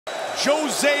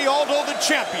Jose Aldo, the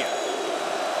champion.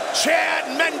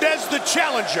 Chad Mendes, the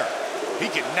challenger. He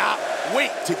cannot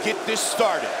wait to get this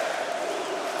started.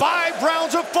 5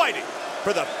 rounds of fighting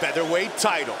for the featherweight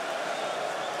title.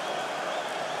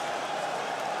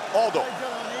 Aldo,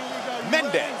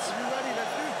 Mendes.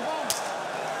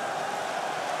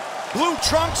 Blue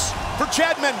trunks for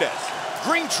Chad Mendes.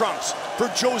 Green trunks for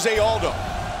Jose Aldo.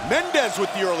 Mendes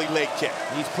with the early leg kick.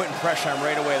 He's putting pressure on him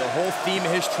right away. The whole theme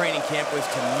of his training camp was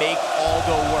to make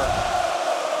Aldo work.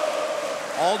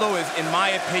 Aldo is, in my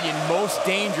opinion, most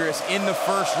dangerous in the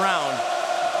first round.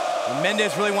 And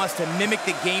Mendes really wants to mimic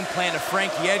the game plan of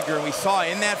Frankie Edgar. And we saw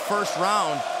in that first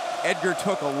round, Edgar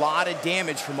took a lot of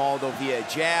damage from Aldo via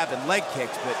jab and leg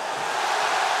kicks, but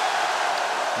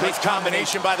nice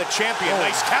combination by the champion. Oh,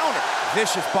 nice counter.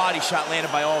 Vicious body shot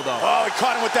landed by Aldo. Oh, he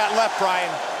caught him with that left,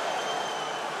 Brian.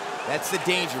 That's the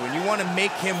danger. When you want to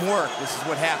make him work, this is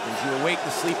what happens. You awake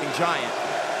the sleeping giant.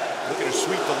 Looking to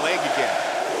sweep the leg again.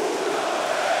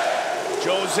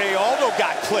 Jose Aldo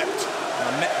got clipped.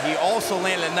 He also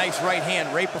landed a nice right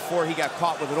hand right before he got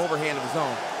caught with an overhand of his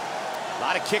own. A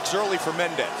lot of kicks early for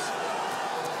Mendes.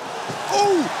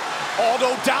 Ooh!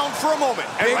 Aldo down for a moment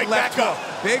and Big right left back up.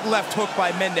 hook. Big left hook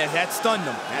by Mendes. That stunned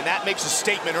him. And that makes a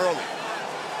statement early.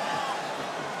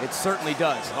 It certainly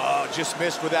does. Oh, just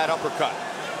missed with that uppercut.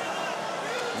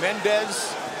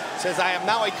 Mendes says, I am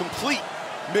now a complete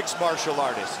mixed martial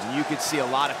artist. And you could see a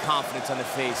lot of confidence on the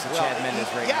face of Chad Mendes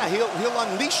right now. Yeah, he'll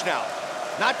unleash now.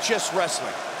 Not just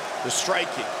wrestling, the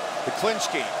striking, the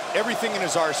clinch game, everything in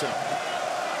his arsenal.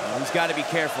 And he's got to be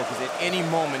careful because at any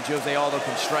moment Jose Aldo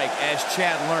can strike, as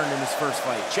Chad learned in his first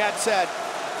fight. Chad said,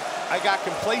 I got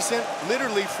complacent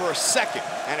literally for a second,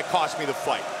 and it cost me the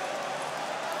fight.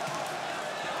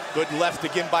 Good left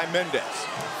again by Mendes.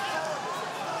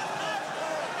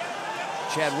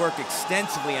 Chad worked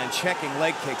extensively on checking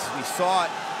leg kicks. We saw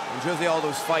it in Jose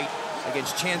Aldo's fight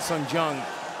against Chan Sung Jung.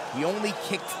 He only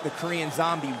kicked the Korean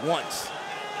Zombie once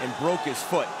and broke his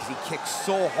foot because he kicked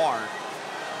so hard.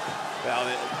 Well,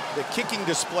 the kicking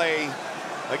display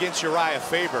against Uriah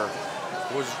Faber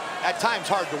was at times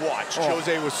hard to watch. Oh.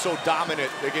 Jose was so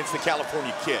dominant against the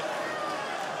California Kid.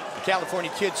 The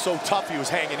California Kid so tough he was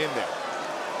hanging in there.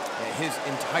 And his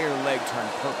entire leg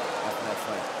turned purple after that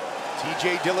fight.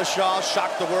 TJ Dillashaw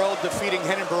shocked the world, defeating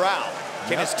Renan Barão.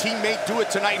 Can his teammate do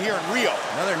it tonight here in Rio?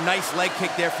 Another nice leg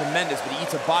kick there from Mendes, but he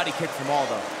eats a body kick from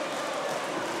Aldo.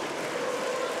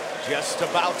 Just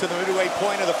about to the midway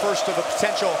point of the first of the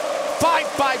potential 5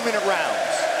 5-minute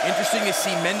rounds. Interesting to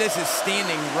see Mendes is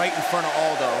standing right in front of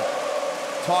Aldo.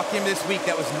 Talked to him this week,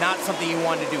 that was not something he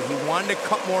wanted to do. He wanted to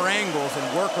cut more angles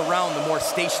and work around the more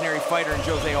stationary fighter in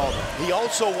Jose Aldo. He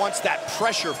also wants that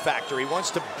pressure factor. He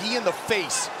wants to be in the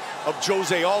face of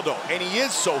Jose Aldo, and he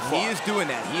is so far. He is doing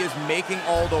that. He is making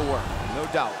Aldo work, no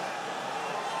doubt.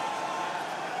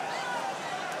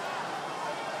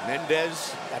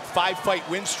 Mendes, that 5-fight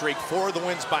win streak, 4 of the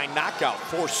wins by knockout,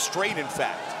 4 straight, in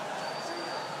fact.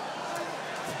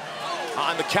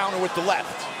 On the counter with the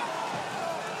left.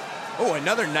 Oh,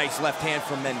 another nice left hand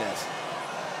from Mendes.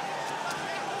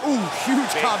 Ooh,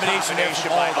 huge combination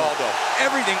by Aldo.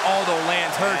 Everything Aldo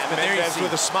lands hurts, but there you see.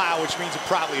 With a smile, which means it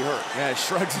probably hurt. Yeah,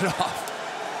 shrugs it off.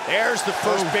 There's the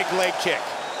first big leg kick.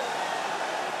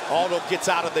 Aldo gets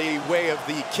out of the way of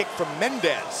the kick from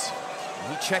Mendes.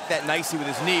 He checked that nicely with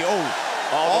his knee. Oh,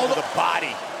 Aldo to the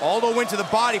body. Aldo went to the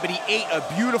body, but he ate a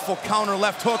beautiful counter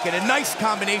left hook, and a nice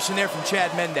combination there from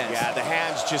Chad Mendes. Yeah, the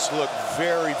hands just look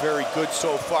very, very good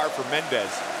so far for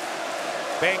Mendes.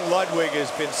 Bang Ludwig has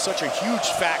been such a huge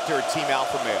factor at Team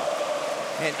Alpha Male.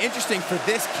 And interesting for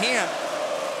this camp,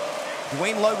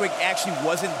 Dwayne Ludwig actually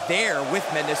wasn't there with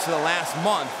Mendes for the last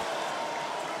month.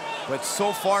 But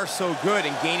so far, so good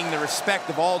in gaining the respect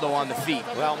of Aldo on the feet.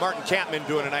 Well, Martin Kampman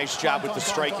doing a nice job with the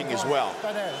striking as well.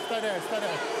 Stay there, stay there, stay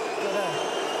there. Stay there.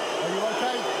 Are you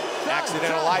okay?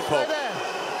 Accidental eye poke.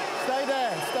 Stay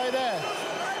there, stay there.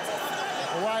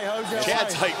 Away, Jose.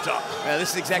 Chad's hyped up. Yeah, this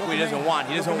is exactly what he doesn't want.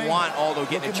 He doesn't want Aldo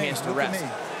getting a chance to rest.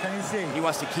 Can you see? He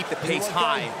wants to keep the pace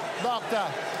high. Doctor,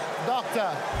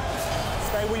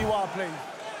 stay where you are, please.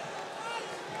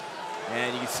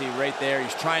 And you can see right there,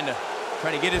 he's trying to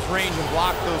get his range and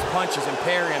block those punches and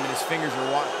parry him, and his fingers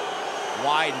are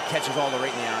wide and catches Aldo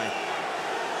right in the eye.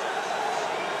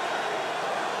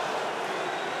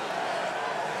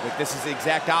 Look, this is the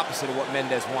exact opposite of what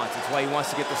Mendes wants. That's why he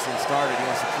wants to get this thing started. He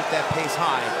wants to keep that pace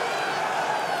high.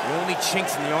 The only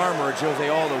chinks in the armor of Jose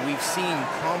Aldo we've seen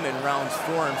come in rounds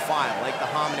 4 and 5, like the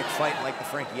Hominick fight, like the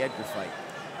Frankie Edgar fight.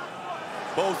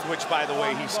 Both which, by the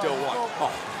way, he still won. Oh.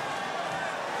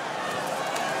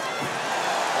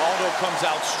 Aldo comes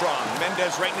out strong.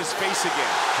 Mendes right in his face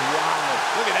again.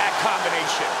 Wow. Look at that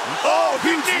submission. Oh,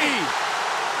 Huge big knee.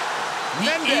 He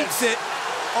Mendes. eats it.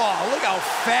 Oh, look how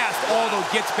fast Aldo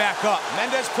gets back up.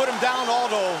 Mendes put him down.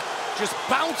 Aldo just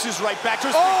bounces right back.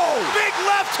 Just Oh! big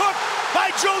left hook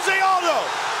by Jose Aldo.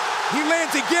 He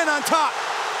lands again on top.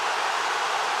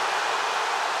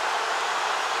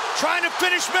 Trying to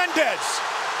finish Mendes.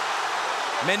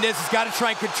 Mendes has got to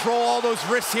try and control all those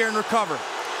wrists here and recover.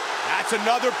 That's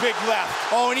another big left.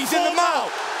 Oh, and he's in the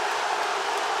mount.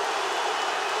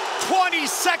 20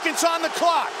 seconds on the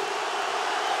clock.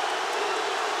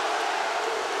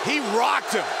 He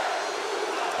rocked him.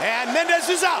 And Mendes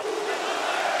is out.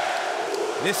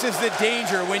 This is the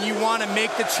danger when you want to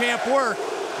make the champ work.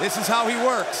 This is how he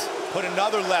works. Put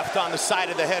another left on the side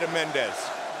of the head of Mendes.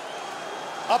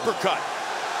 Uppercut.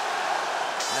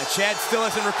 Now Chad still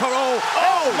hasn't recovered.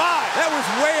 Oh my! That was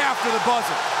way after the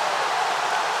buzzer.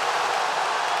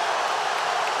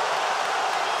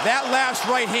 That last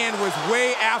right hand was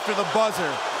way after the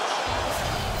buzzer.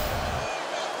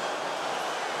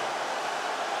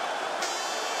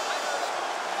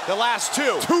 The last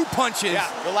two. 2 punches.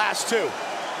 Yeah, the last two.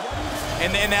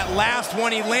 And then that last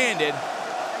one he landed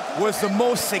was the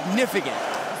most significant.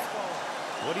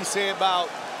 What do you say about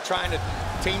trying to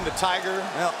tame the tiger?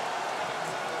 Well,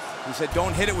 he said,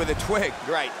 don't hit it with a twig.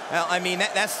 Right. Well, I mean,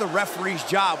 that's the referee's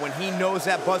job when he knows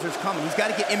that buzzer's coming. He's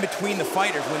got to get in between the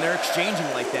fighters when they're exchanging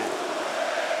like that.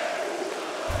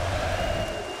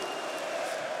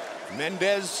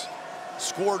 Mendes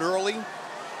scored early,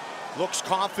 looks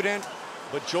confident,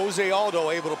 but Jose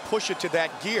Aldo able to push it to that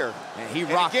gear. And he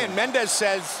and rocked again, him. Mendes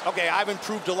says, okay, I've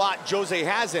improved a lot, Jose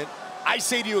hasn't. I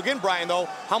say to you again, Brian, though,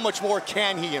 how much more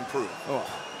can he improve?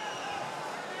 Oh.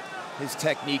 His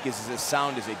technique is as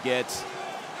sound as it gets.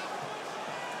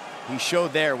 He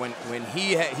showed there when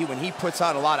he puts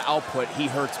out a lot of output, he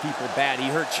hurts people bad. He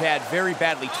hurt Chad very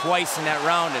badly twice in that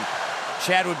round, and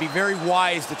Chad would be very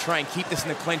wise to try and keep this in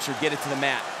the clinch or get it to the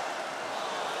mat.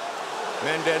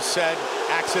 Mendes said,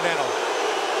 accidental.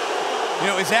 You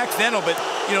know, it's accidental, but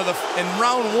you know, in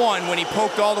round 1, when he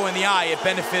poked Aldo in the eye, it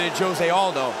benefited Jose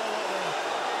Aldo.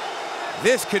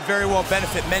 This could very well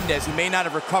benefit Mendes. He may not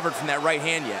have recovered from that right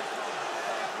hand yet.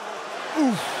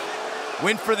 Oof.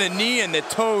 Went for the knee and the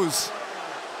toes.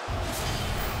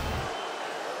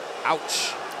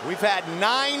 Ouch. We've had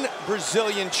 9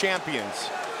 Brazilian champions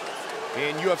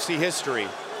in UFC history.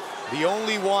 The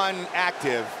only one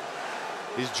active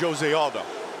is Jose Aldo.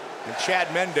 And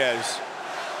Chad Mendes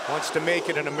wants to make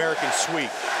it an American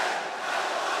sweep.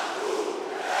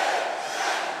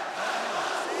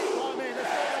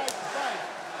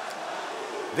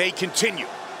 They continue.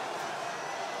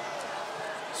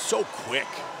 So quick.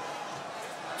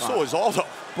 So is Aldo.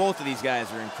 Both of these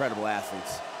guys are incredible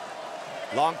athletes.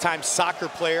 Longtime soccer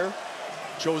player,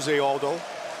 Jose Aldo.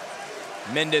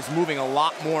 Mendes moving a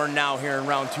lot more now here in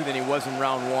round 2 than he was in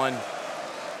round 1. And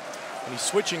he's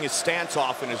switching his stance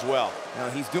often as well. Now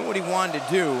he's doing what he wanted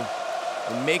to do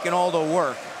and making Aldo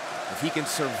work. If he can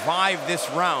survive this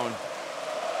round,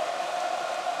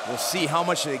 we'll see how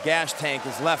much of the gas tank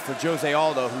is left for Jose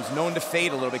Aldo, who's known to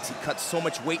fade a little bit because he cuts so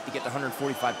much weight to get to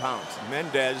 145 pounds.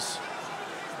 Mendes,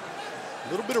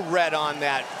 a little bit of red on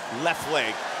that left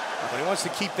leg, but he wants to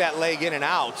keep that leg in and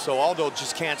out, so Aldo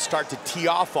just can't start to tee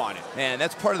off on it. Man,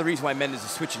 that's part of the reason why Mendes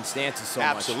is switching stances so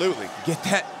much. Absolutely. Get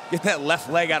that left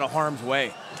leg out of harm's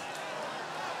way.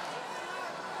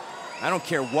 I don't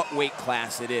care what weight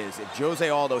class it is. If Jose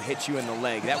Aldo hits you in the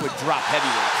leg, that would drop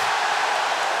heavyweight.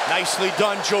 Nicely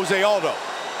done, Jose Aldo.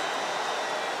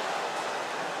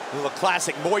 A little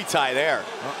classic Muay Thai there.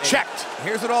 Checked.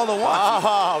 Here's what Aldo wants.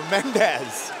 Oh,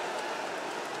 Mendes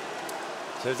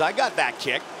says, I got that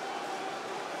kick.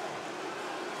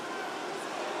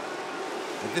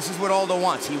 But this is what Aldo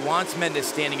wants. He wants Mendes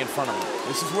standing in front of him.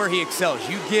 This is where he excels.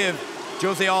 You give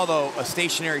Jose Aldo a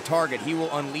stationary target, he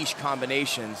will unleash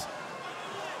combinations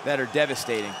that are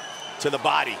devastating. To the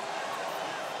body.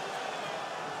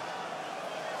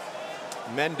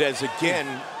 Mendes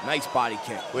again. Nice body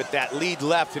kick. With that lead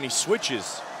left, and he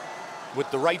switches with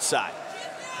the right side.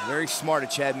 Very smart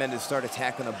of Chad Mendes to start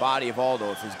attacking the body of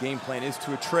Aldo if his game plan is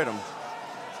to attrit him.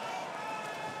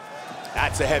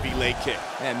 That's a heavy leg kick.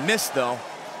 And missed though.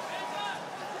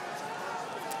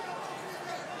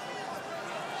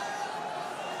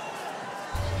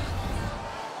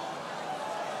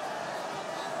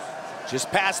 Just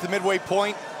past the midway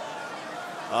point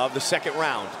of the second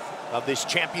round of this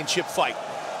championship fight.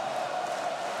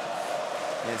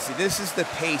 And see, this is the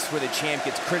pace where the champ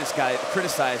gets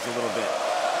criticized a little bit.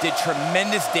 Did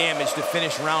tremendous damage to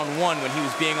finish round 1 when he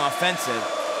was being offensive.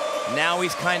 Now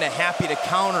he's kind of happy to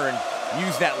counter and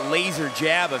use that laser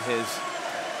jab of his.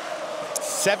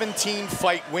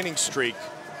 17-fight winning streak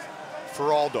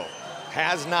for Aldo.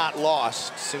 Has not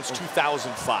lost since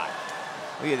 2005.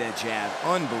 Look at that jab,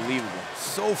 unbelievable.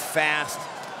 So fast.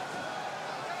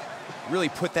 Really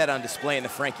put that on display in the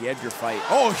Frankie Edgar fight.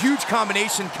 Oh, huge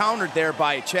combination countered there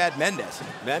by Chad Mendes.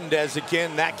 Mendes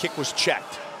again, that kick was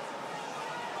checked.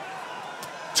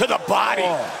 To the body.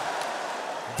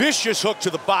 Oh. Vicious hook to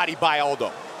the body by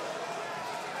Aldo.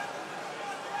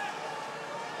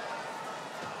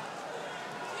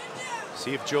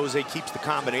 See if Jose keeps the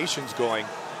combinations going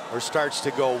or starts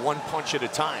to go one punch at a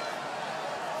time.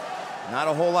 Not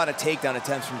a whole lot of takedown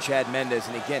attempts from Chad Mendes,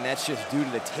 and again, that's just due to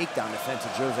the takedown defense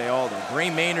of Jose Aldo. Gray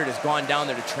Maynard has gone down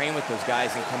there to train with those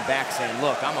guys and come back saying,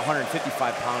 look, I'm a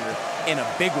 155-pounder and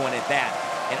a big one at that,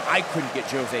 and I couldn't get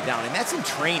Jose down, and that's in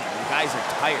training. The guys are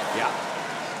tired. Yeah.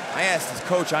 I asked his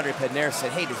coach, Andre Pedernera,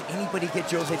 said, hey, does anybody get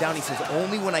Jose down? He says,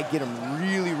 only when I get him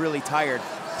really, really tired.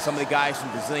 Some of the guys from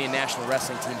the Brazilian national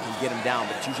wrestling team can get him down,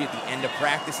 but it's usually at the end of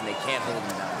practice, and they can't hold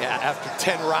him down. Yeah, after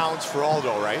 10 rounds for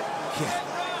Aldo, right? Yeah.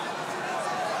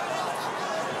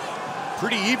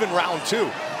 Pretty even round two.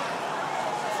 Ooh,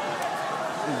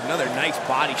 another nice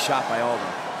body shot by Aldo.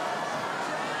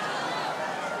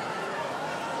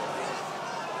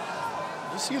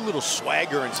 You see a little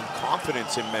swagger and some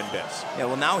confidence in Mendes. Yeah,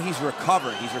 well, now he's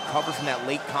recovered. He's recovered from that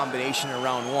late combination in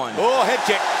round one. Oh, head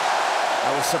kick.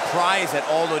 I was surprised that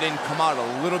Aldo didn't come out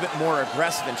a little bit more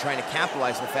aggressive and trying to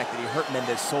capitalize on the fact that he hurt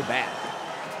Mendes so bad.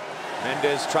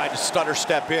 Mendes tried to stutter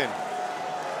step in.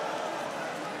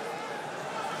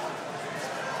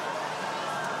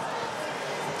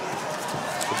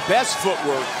 Best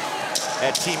footwork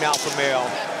at Team Alpha Male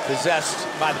possessed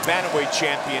by the bantamweight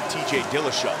champion TJ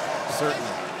Dillashaw.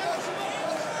 Certainly.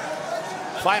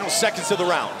 Final seconds of the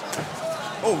round.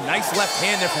 Oh, nice left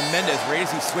hand there from Mendes right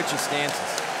as he switches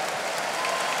stances.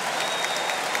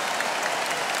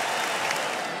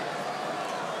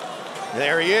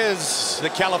 There he is, the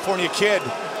California kid,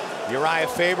 Uriah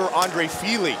Faber, Andre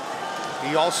Fili.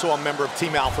 He also a member of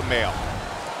Team Alpha Male.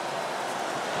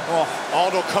 Oh,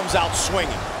 Aldo comes out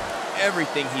swinging.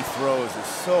 Everything he throws is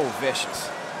so vicious.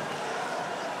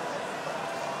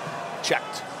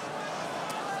 Checked.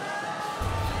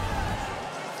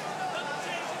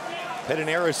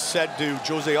 Pedernera said to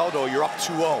Jose Aldo, you're up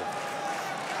 2-0.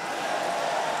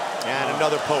 And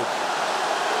another poke.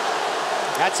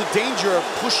 That's a danger of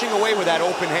pushing away with that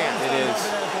open hand. It is.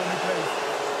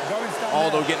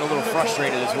 Aldo getting a little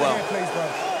frustrated as well.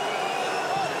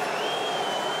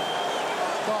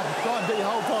 Go on, do your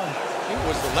whole time. I think it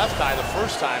was the left eye the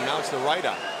first time, now it's the right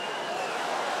eye.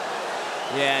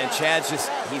 Yeah, and Chad's just,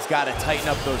 he's got to tighten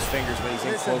up those fingers when he's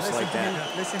in close like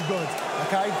that. Listen good,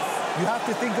 okay? You have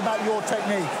to think about your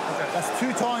technique. That's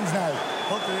 2 times now.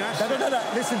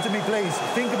 Listen to me, please.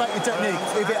 Think about your technique.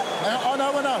 I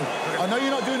know. I know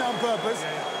you're not doing it on purpose.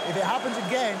 If it happens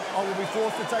again, I will be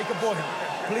forced to take a point.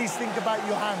 Please think about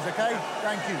your hands, okay?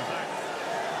 Thank you.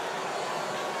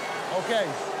 Okay.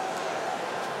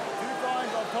 2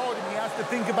 times I've told him he has to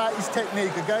think about his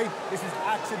technique, okay? This is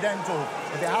accidental.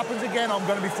 If it happens again, I'm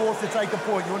going to be forced to take a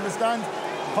point. You understand?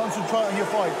 Concentrate on your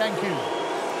fight. Thank you.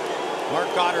 Mark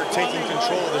Goddard taking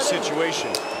control of the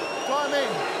situation.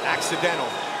 Accidental.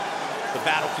 The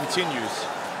battle continues.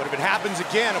 But if it happens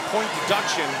again, a point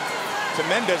deduction to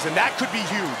Mendes, and that could be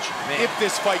huge. Man, if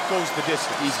this fight goes the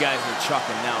distance. These guys are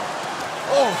chucking now.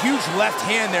 Oh, huge left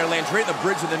hand there, lands right in the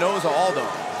bridge of the nose of Aldo.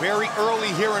 Very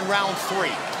early here in round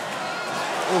 3.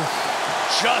 Oof.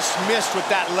 Just missed with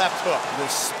that left hook.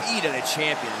 The speed of the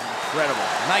champion is incredible.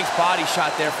 Nice body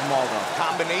shot there from Aldo.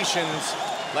 Combinations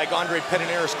like Andre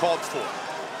Pedernera's called for.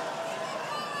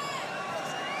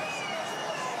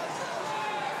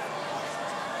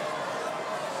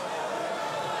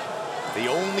 The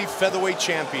only featherweight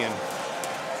champion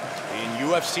in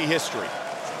UFC history.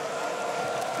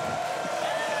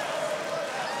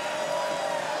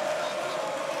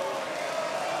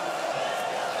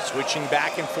 Switching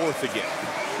back and forth again.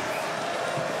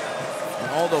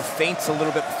 And Aldo feints a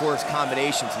little bit before his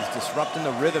combinations. He's disrupting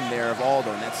the rhythm there of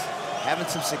Aldo, and that's having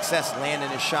some success landing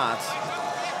his shots.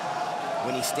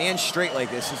 When he stands straight like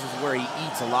this is where he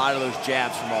eats a lot of those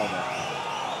jabs from Aldo.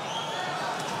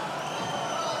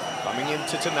 Coming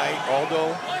into tonight,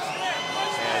 Aldo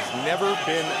has never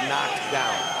been knocked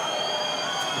down.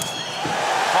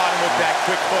 Caught him with that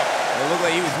quick hook. It looked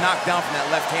like he was knocked down from that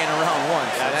left hand in round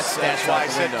 1. So that's why I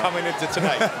said coming into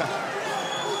tonight.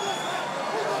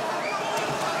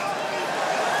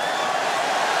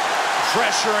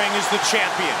 Pressuring is the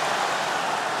champion.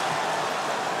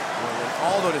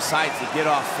 When Aldo decides to get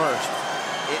off first,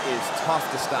 it is tough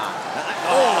to stop.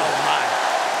 Oh my.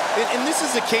 And this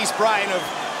is a case, Brian, of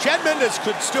Chad Mendes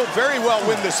could still very well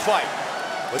win this fight.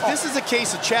 But this is a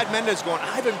case of Chad Mendes going,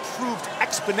 I've improved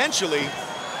exponentially,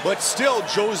 but still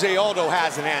Jose Aldo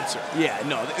has an answer. Yeah,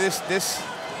 no, this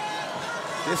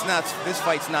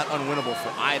fight's not unwinnable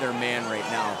for either man right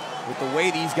now. With the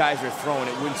way these guys are throwing,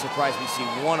 it wouldn't surprise me to see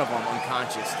one of them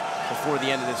unconscious before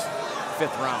the end of this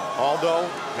 5th round. Aldo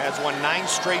has won 9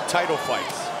 straight title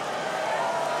fights.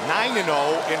 9-0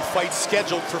 in fights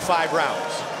scheduled for 5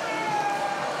 rounds.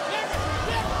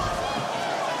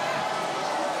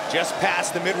 Just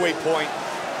past the midway point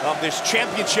of this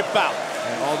championship bout.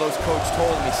 And Aldo's coach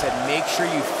told him, he said, make sure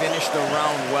you finish the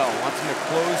round well. Wants him to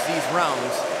close these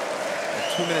rounds.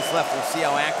 With 2 minutes left, we'll see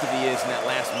how active he is in that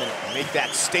last minute. Make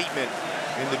that statement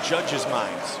in the judges'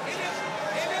 minds.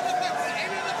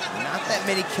 Not that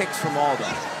many kicks from Aldo.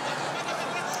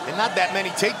 And not that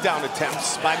many takedown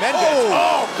attempts by Mendes.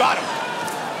 Oh, got him.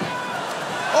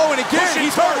 Oh, and again,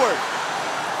 he's forward.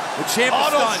 The champ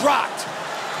is Aldo's stunned. rocked.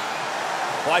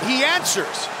 But he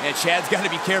answers. And Chad's got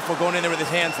to be careful going in there with his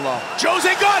hands low.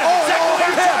 Jose got him. Exactly what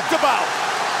we talked about.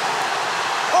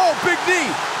 Oh, big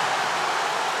knee.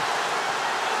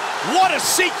 What a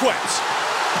sequence.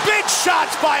 Big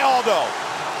shots by Aldo.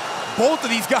 Both of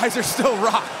these guys are still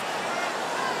rocked.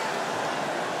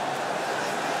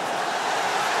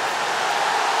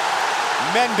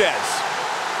 Mendes.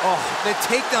 Oh, the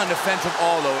takedown defense of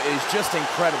Aldo is just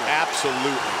incredible.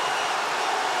 Absolutely.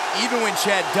 Even when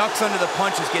Chad ducks under the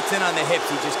punches, gets in on the hips,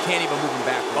 he just can't even move him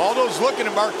backwards. Aldo's looking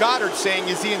at Mark Goddard saying,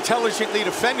 is he intelligently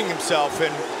defending himself?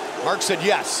 And Mark said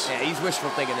yes. Yeah, he's wishful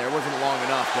thinking there. It wasn't long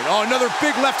enough. But oh, another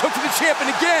big left hook to the champ, and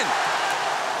again.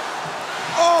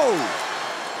 Oh!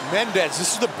 Mendes,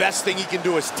 this is the best thing he can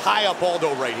do is tie up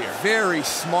Aldo right here. Very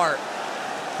smart.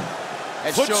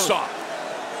 Foot stomp.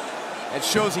 It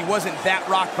shows he wasn't that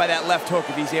rocked by that left hook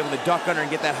if he's able to duck under and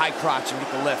get that high crotch and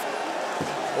get the lift.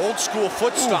 Old school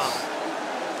foot stomp.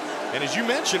 And as you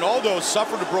mentioned, Aldo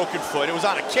suffered a broken foot. It was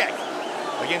on a kick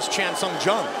against Chan Sung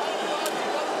Jung.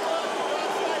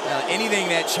 Now, anything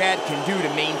that Chad can do to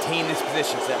maintain this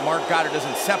position so that Mark Goddard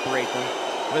doesn't separate them,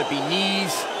 whether it be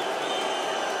knees.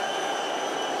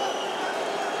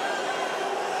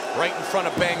 Right in front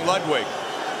of Bang Ludwig.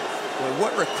 Boy,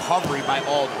 what recovery by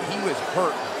Aldo. He was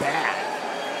hurt bad.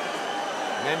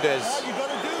 Mendes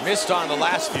missed on the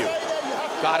last few.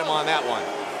 Got him on that one.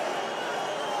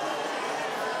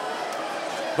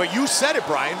 But you said it,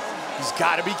 Brian. He's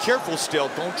got to be careful still.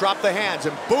 Don't drop the hands,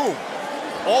 and boom,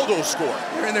 Aldo scored.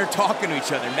 They're in there talking to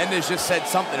each other. Mendes just said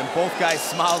something, and both guys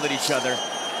smiled at each other.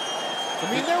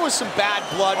 I mean, there was some bad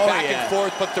blood back and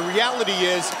forth, but the reality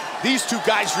is these two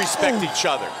guys respect each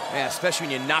other. Yeah, especially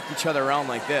when you knock each other around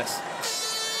like this.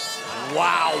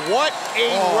 Wow, what a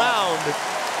round.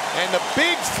 And the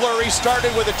big flurry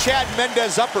started with a Chad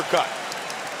Mendes uppercut.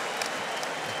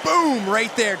 Boom,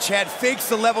 right there. Chad fakes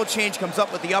the level change, comes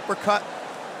up with the uppercut.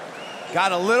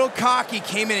 Got a little cocky,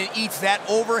 came in and eats that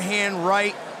overhand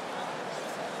right.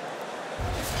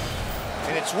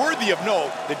 And it's worthy of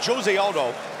note that Jose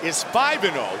Aldo is 5-0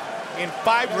 in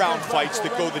 5-round fights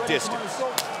that go the distance.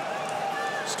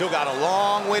 Still got a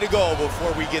long way to go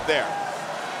before we get there.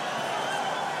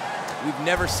 We've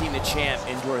never seen the champ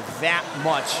endure that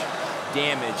much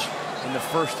damage in the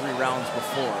first 3 rounds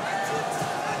before.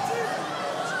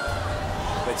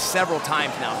 But several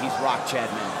times now, he's rocked Chad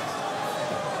Mendes.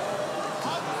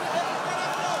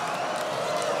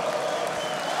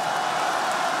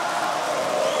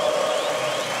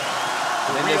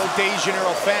 The Rio de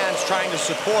Janeiro fans trying to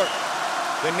support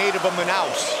the native of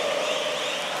Manaus.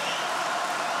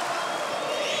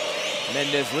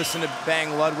 Mendes listened to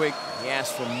Bang Ludwig. He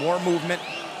asked for more movement.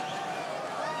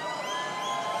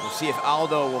 We'll see if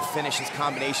Aldo will finish his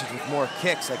combinations with more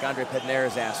kicks like Andre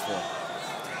Pedernera's asked for.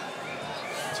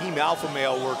 Team Alpha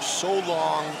Male worked so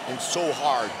long and so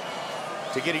hard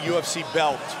to get a UFC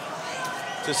belt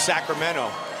to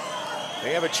Sacramento.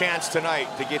 They have a chance tonight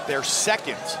to get their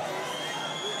second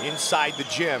inside the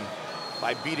gym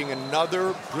by beating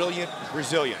another brilliant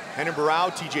Brazilian. Renan Barão,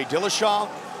 TJ Dillashaw,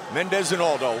 Mendes and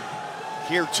Aldo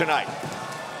here tonight.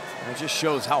 And it just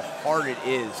shows how hard it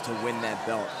is to win that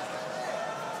belt.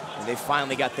 And they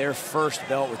finally got their first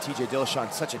belt with TJ Dillashaw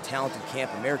in such a talented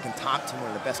camp. American Top Team, one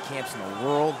of the best camps in the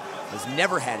world, has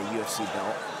never had a UFC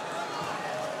belt.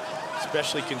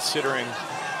 Especially considering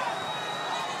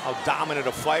how dominant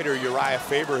a fighter Uriah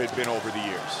Faber had been over the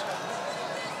years.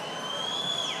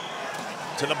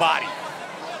 To the body.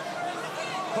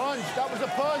 Punch, that was a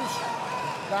punch.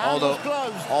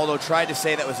 Aldo tried to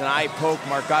say that was an eye poke.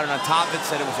 Mark Goddard on top of it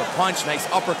said it was a punch. Nice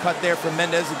uppercut there from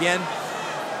Mendes again.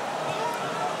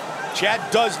 Chad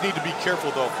does need to be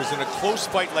careful though, because in a close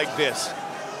fight like this,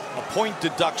 a point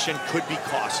deduction could be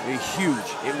costly. Huge.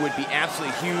 It would be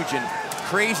absolutely huge, and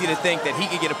crazy to think that he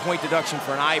could get a point deduction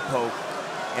for an eye poke,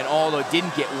 and Aldo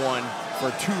didn't get one for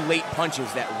 2 late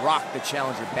punches that rocked the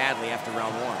challenger badly after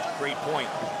round 1. Great point.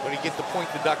 But he get the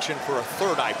point deduction for a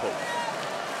 3rd eye poke.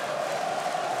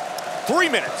 3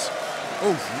 minutes.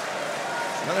 Ooh,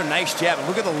 another nice jab. And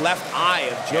look at the left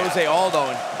eye of Jose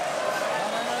Aldo. And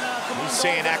he's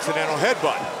saying accidental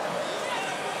headbutt.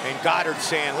 And Goddard's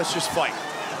saying, let's just fight.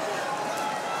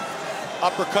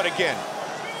 Uppercut again.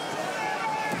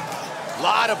 A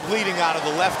lot of bleeding out of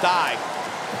the left eye,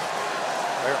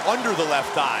 or under the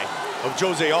left eye of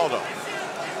Jose Aldo.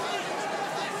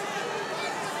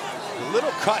 A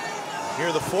little cut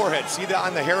near the forehead. See that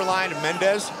on the hairline of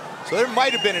Mendes? So there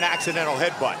might have been an accidental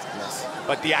headbutt, yes,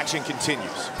 but the action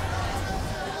continues.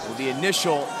 Well, the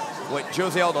initial, what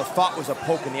Jose Aldo thought was a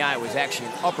poke in the eye was actually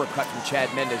an uppercut from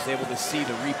Chad Mendes. Able to see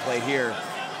the replay here.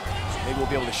 Maybe we'll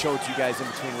be able to show it to you guys in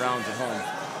between rounds at home.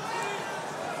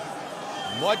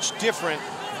 Much different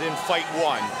than fight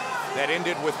 1 that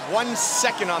ended with 1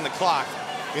 second on the clock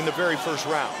in the very first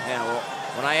round. Yeah, well,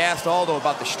 when I asked Aldo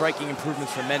about the striking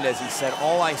improvements from Mendes, he said,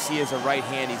 all I see is a right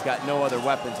hand. He's got no other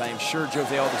weapons. I am sure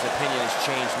Jose Aldo's opinion has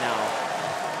changed now.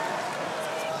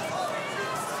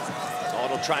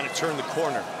 Aldo trying to turn the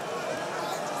corner.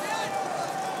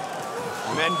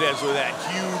 Mendes with that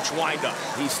huge windup.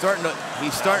 He's starting to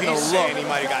look. He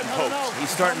might have gotten poked. He's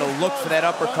starting to look for that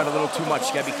uppercut a little too much.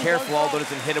 You gotta be careful Aldo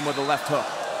doesn't hit him with a left hook.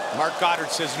 Mark Goddard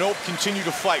says, nope, continue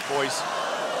to fight, boys.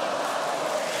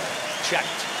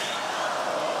 Checked.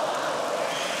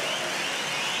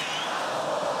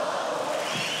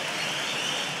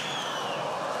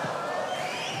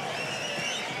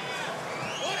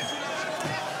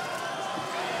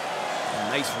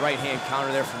 Nice right hand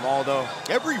counter there from Aldo.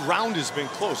 Every round has been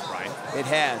close, Brian. It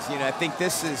has. You know, I think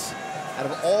this is, out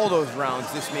of all those rounds,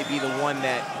 this may be the one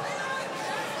that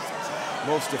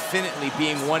most definitely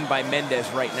being won by Mendes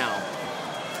right now.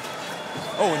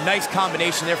 Oh, a nice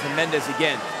combination there from Mendes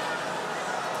again.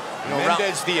 You know,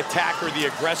 Mendes, the attacker, the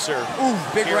aggressor. Ooh,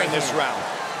 big right in this round.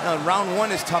 Now, round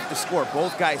 1 is tough to score.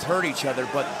 Both guys hurt each other,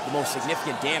 but the most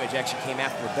significant damage actually came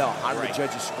after the bell. How did the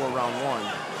judges score round 1?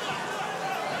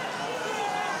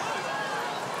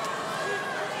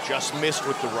 Just missed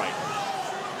with the right.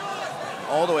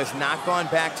 Aldo has not gone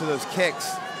back to those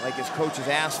kicks like his coaches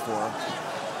asked for.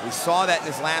 We saw that in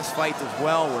his last fight as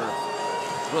well, where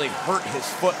it really hurt his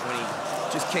foot when he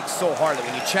just kicked so hard that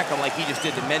when you check him like he just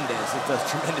did to Mendes, it does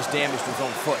tremendous damage to his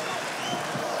own foot.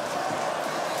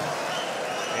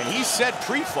 And he said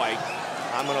pre-fight,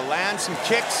 I'm gonna land some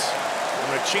kicks, I'm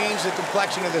gonna change the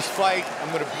complexion of this fight,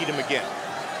 I'm gonna beat him again.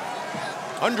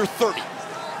 Under 30.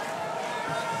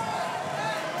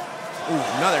 Ooh,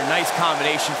 another nice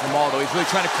combination from Aldo. He's really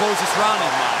trying to close this round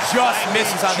and just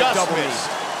misses on the double knee.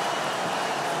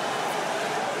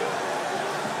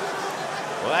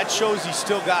 Well, that shows he's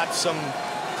still got some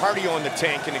cardio in the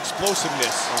tank and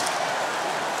explosiveness.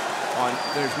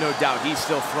 There's no doubt he's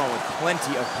still throwing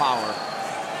plenty of power.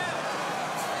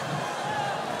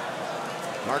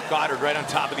 Mark Goddard right on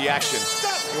top of the action.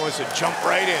 He wants to jump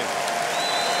right in.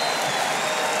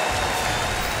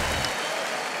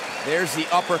 There's the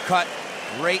uppercut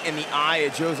right in the eye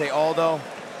of Jose Aldo.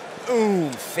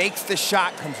 Boom, fakes the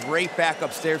shot, comes right back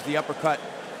upstairs, the uppercut.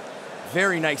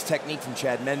 Very nice technique from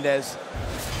Chad Mendes.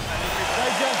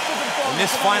 And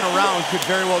this final round could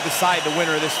very well decide the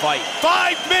winner of this fight.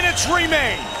 5 minutes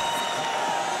remain.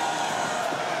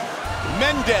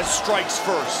 Mendes strikes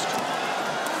first.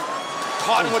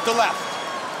 Caught him with the left.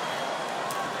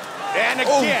 And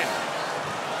again,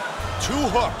 2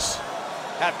 hooks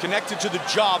have connected to the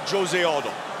jaw of Jose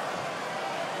Aldo.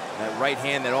 That right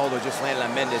hand that Aldo just landed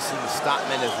on Mendes seemed to stop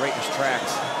Mendes right in his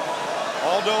tracks.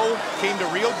 Aldo came to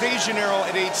Rio de Janeiro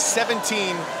at age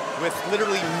 17 with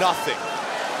literally nothing.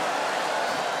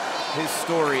 His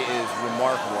story is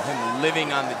remarkable. Him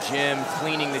living on the gym,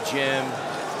 cleaning the gym.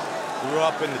 Grew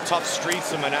up in the tough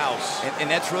streets of Manaus. And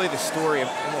that's really the story of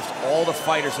almost all the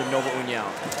fighters of Nova União.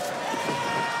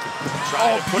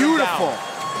 Trying to put him beautiful. down.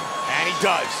 And he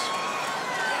does.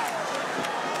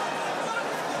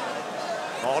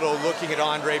 Aldo looking at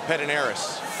Andre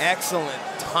Pederneiras. Excellent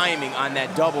timing on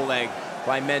that double leg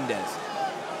by Mendes.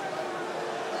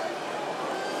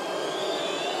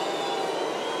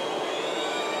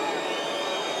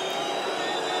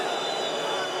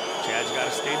 Chad's got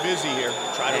to stay busy here,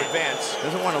 try to advance.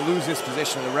 Doesn't want to lose this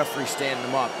position, the referee standing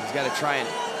him up. He's got to try and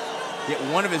get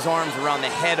one of his arms around the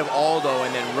head of Aldo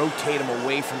and then rotate him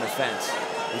away from the fence.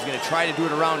 He's going to try to do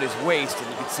it around his waist, and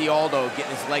you can see Aldo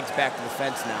getting his legs back to the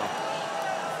fence now.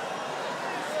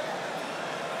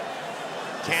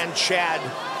 Can Chad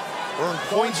earn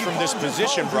points from this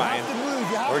position, Brian?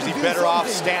 Or is he better off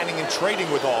standing and trading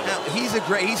with Aldo? Now,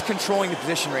 he's controlling the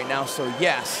position right now, so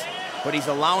yes. But he's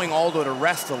allowing Aldo to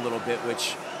rest a little bit,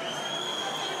 which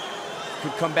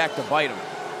could come back to bite him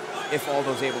if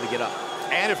Aldo's able to get up.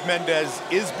 And if Mendes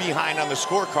is behind on the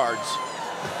scorecards,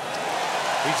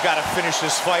 he's got to finish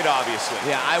this fight, obviously.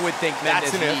 Yeah, I would think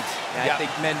Mendes needs. Yeah. I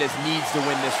think Mendes needs to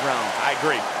win this round. I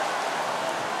agree.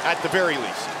 At the very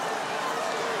least.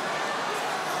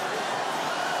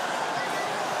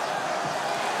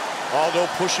 Aldo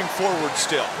pushing forward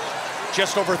still.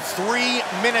 Just over 3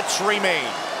 minutes remain.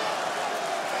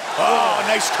 Oh,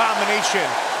 nice combination.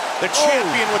 The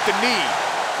champion with the knee.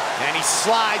 And he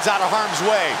slides out of harm's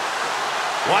way.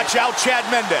 Watch out, Chad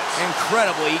Mendes.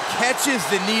 Incredible. He catches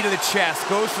the knee to the chest,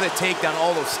 goes for the takedown.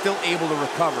 Aldo still able to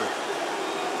recover.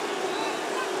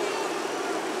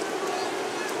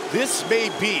 This may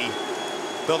be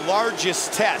the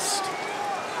largest test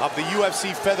of the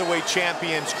UFC featherweight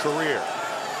champion's career.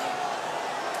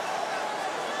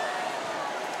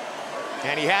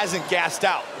 And he hasn't gassed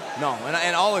out. No,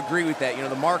 and I'll agree with that. You know,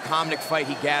 the Mark Hominick fight,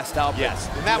 he gassed out. Yes,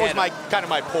 and that was kind of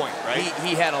my point, right?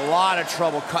 He had a lot of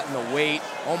trouble cutting the weight,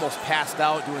 almost passed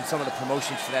out doing some of the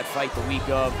promotions for that fight the week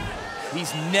of.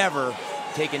 He's never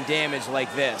taken damage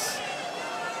like this,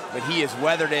 but he has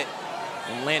weathered it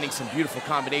and landing some beautiful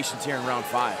combinations here in round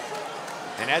 5.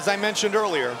 And as I mentioned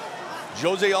earlier,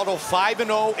 Jose Aldo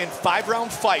 5-0 in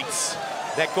 5-round fights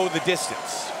that go the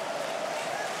distance.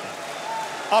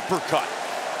 Uppercut.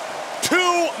 2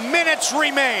 minutes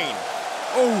remain.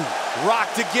 Oh,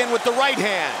 rocked again with the right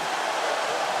hand.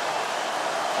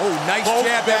 Oh, nice Both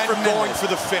jab there from Mendes. Going for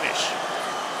the finish.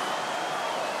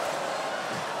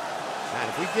 Man,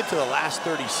 if we get to the last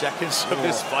 30 seconds of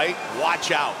this fight,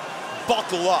 watch out.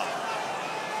 Buckle up.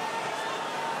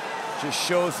 Just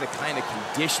shows the kind of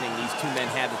conditioning these two men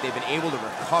have, that they've been able to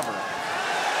recover.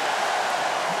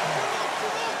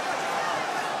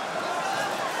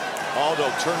 Aldo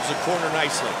turns the corner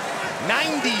nicely.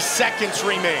 90 seconds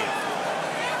remain.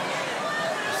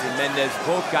 See Mendes,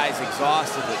 both guys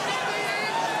exhausted, but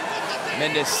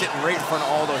Mendes sitting right in front of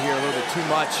Aldo here a little bit too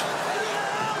much.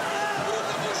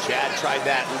 Chad tried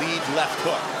that lead left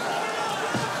hook.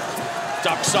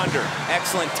 Ducks under.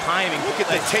 Excellent timing. Look at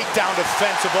the takedown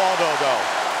defense of Aldo, though.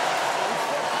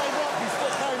 He's still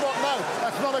carrying up. No,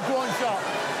 that's not a groin shot.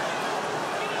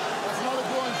 That's not a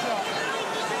groin shot.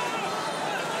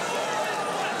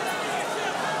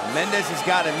 Mendes has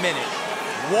got a minute.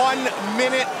 1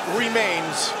 minute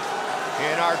remains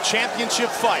in our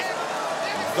championship fight.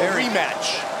 The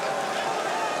rematch.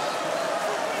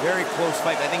 Very close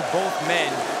fight. I think both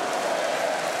men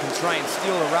can try and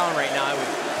steal the round right now. I would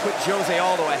put Jose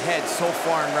Aldo ahead so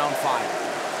far in round 5.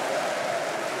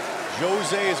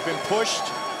 Jose has been pushed,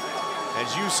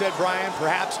 as you said, Brian,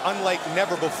 perhaps unlike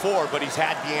never before, but he's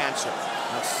had the answer.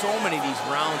 Now, so many of these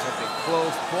rounds have been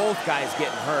close. Both guys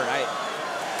getting hurt.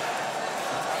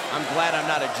 I'm glad I'm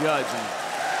not a judge and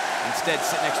instead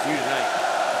sit next to you tonight.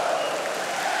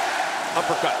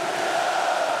 Uppercut.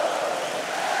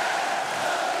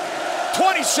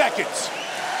 20 seconds.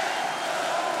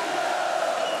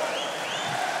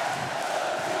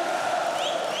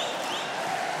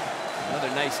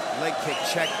 Another nice leg kick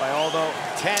check by Aldo.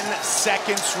 10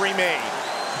 seconds remain.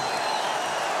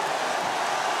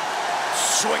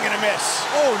 Swing and a miss.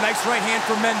 Oh, nice right hand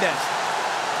from Mendes.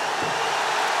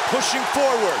 Pushing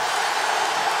forward.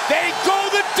 They go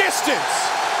the distance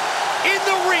in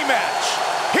the rematch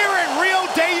here in Rio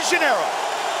de Janeiro.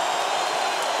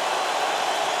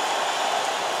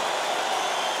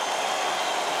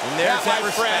 And there's that,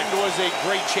 my friend, was a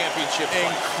great championship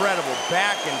fight. Incredible,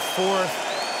 back and forth.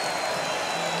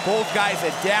 Both guys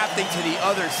adapting to the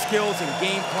other skills and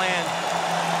game plan.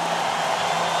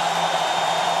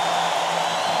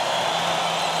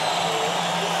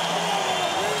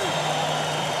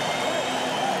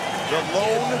 The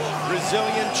lone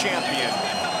Brazilian champion,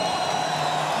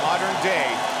 modern day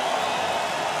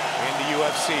in the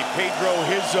UFC, Pedro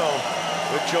Rizzo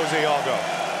with Jose Aldo.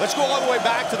 Let's go all the way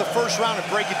back to the first round and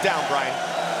break it down, Brian.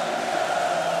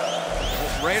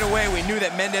 Right away, we knew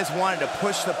that Mendes wanted to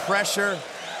push the pressure.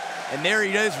 And there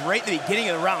he is right at the beginning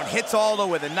of the round. Hits Aldo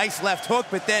with a nice left hook,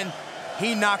 but then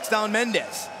he knocks down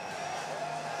Mendes.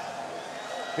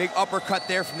 Big uppercut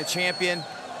there from the champion.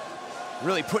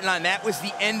 Really putting on, that was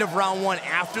the end of round 1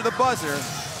 after the buzzer,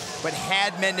 but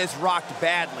had Mendes rocked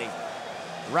badly.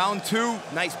 Round 2,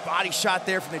 nice body shot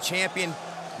there from the champion.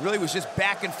 Really was just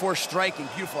back and forth striking.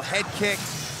 Beautiful head kick.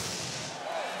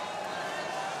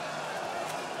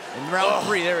 In round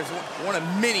 3, there was one of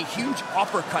many huge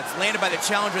uppercuts landed by the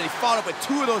challenger. They followed up with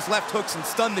 2 of those left hooks and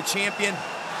stunned the champion.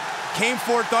 Came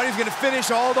forward, thought he was gonna finish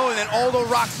Aldo, and then Aldo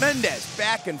rocked Mendes.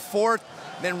 Back and forth.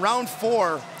 And then round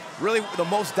 4, really the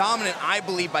most dominant, I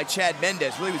believe, by Chad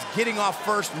Mendes. Really was getting off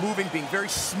first, moving, being very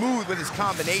smooth with his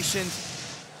combinations.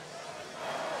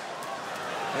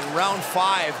 And round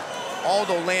 5,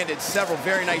 Aldo landed several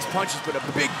very nice punches, but a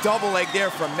big double leg there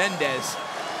from Mendes.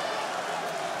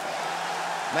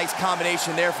 Nice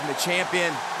combination there from the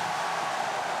champion.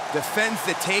 Defends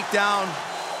the takedown.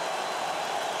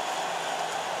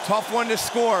 Tough one to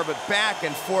score, but back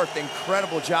and forth,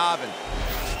 incredible job. And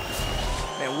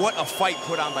man, what a fight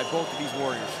put on by both of these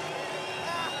warriors.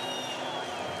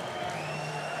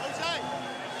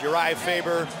 Uriah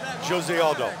Faber, Jose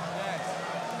Aldo.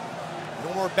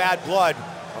 No more bad blood.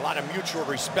 A lot of mutual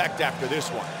respect after this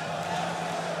one.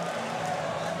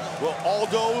 Will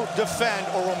Aldo defend,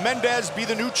 or will Mendes be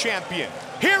the new champion?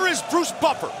 Here is Bruce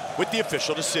Buffer with the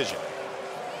official decision.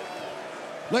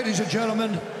 Ladies and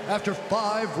gentlemen, after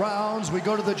 5 rounds, we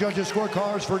go to the judges'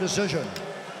 scorecards for decision.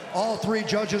 All 3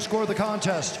 judges score the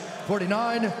contest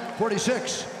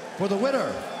 49-46 for the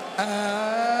winner.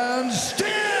 And still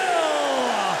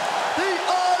the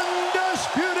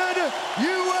undisputed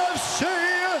UFC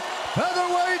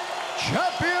featherweight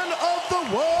champion of the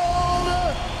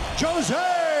world,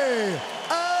 Jose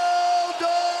Aldo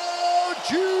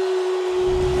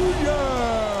Jr.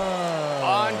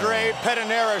 Andre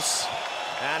Pederneiras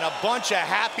and a bunch of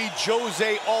happy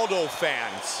Jose Aldo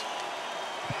fans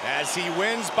as he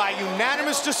wins by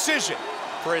unanimous decision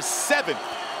for his 7th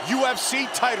UFC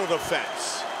title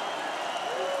defense.